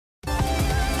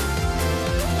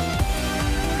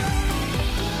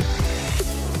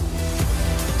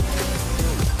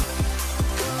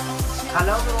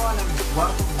Hello everyone and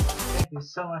welcome. Thank you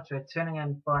so much for tuning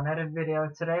in for another video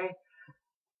today.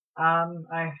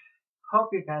 I hope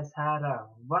you guys had a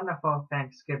wonderful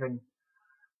Thanksgiving.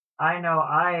 I know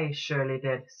I surely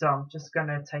did, so I'm just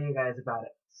gonna tell you guys about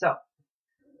it. So,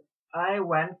 I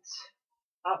went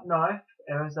up north.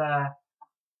 It was a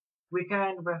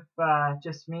weekend with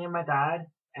just me and my dad,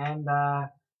 and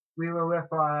we were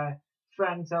with our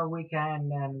friends all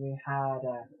weekend, and we had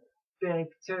a big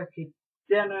turkey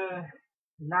dinner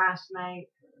last night,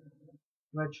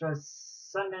 which was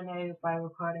Sunday night by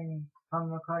recording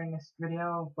this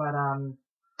video, but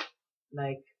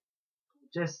like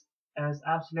just it was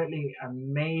absolutely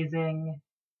amazing.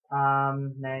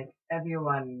 Like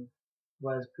everyone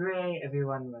was great,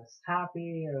 everyone was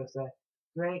happy. It was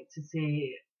great to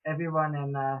see everyone,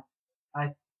 and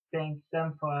I thank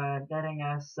them for letting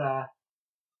us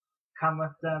come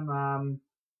with them.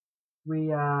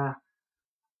 We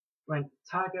went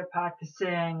target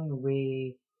practicing.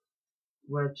 We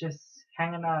were just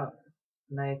hanging out.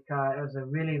 Like it was a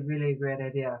really great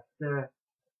idea.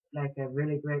 Like a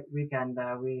really great weekend.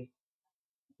 We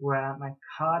were at my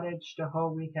cottage the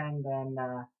whole weekend and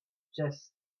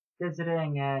just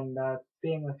visiting and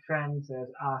being with friends. It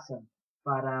was awesome.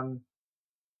 But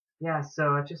yeah,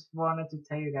 so I just wanted to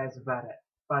tell you guys about it.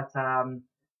 But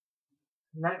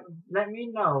let let me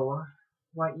know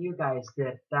what you guys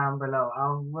did down below.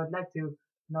 I would like to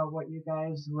know what you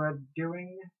guys were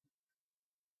doing.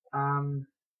 Um,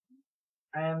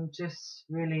 I am just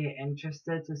really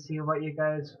interested to see what you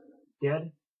guys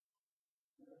did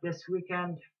this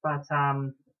weekend. But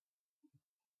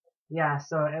yeah,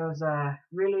 so it was a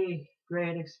really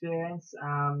great experience.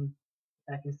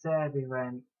 Like I said, we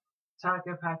went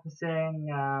target practicing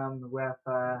with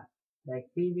like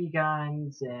BB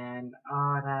guns and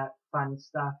all that fun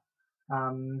stuff.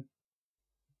 Um,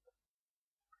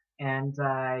 and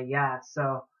yeah,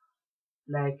 so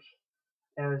like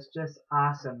it was just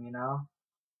awesome, you know.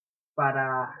 But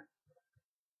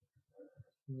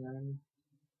mm,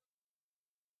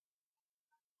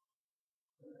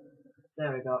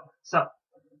 there we go. So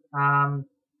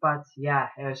but yeah,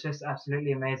 it was just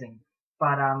absolutely amazing.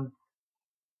 But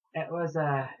it was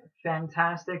a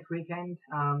fantastic weekend.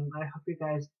 I hope you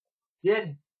guys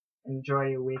did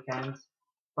enjoy your weekends.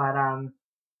 But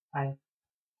I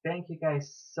thank you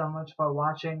guys so much for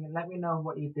watching. Let me know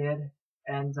what you did,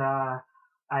 and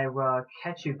I will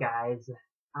catch you guys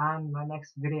on my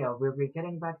next video. We'll be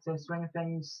getting back to swing of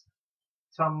things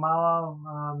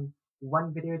tomorrow.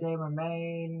 One video day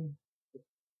remain,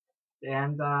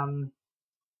 and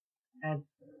and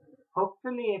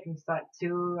hopefully I can start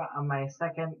two on my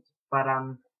second, but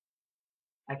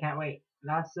I can't wait.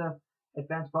 Lots of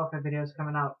advanced warfare videos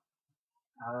coming out.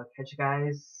 I'll catch you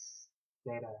guys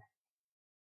later.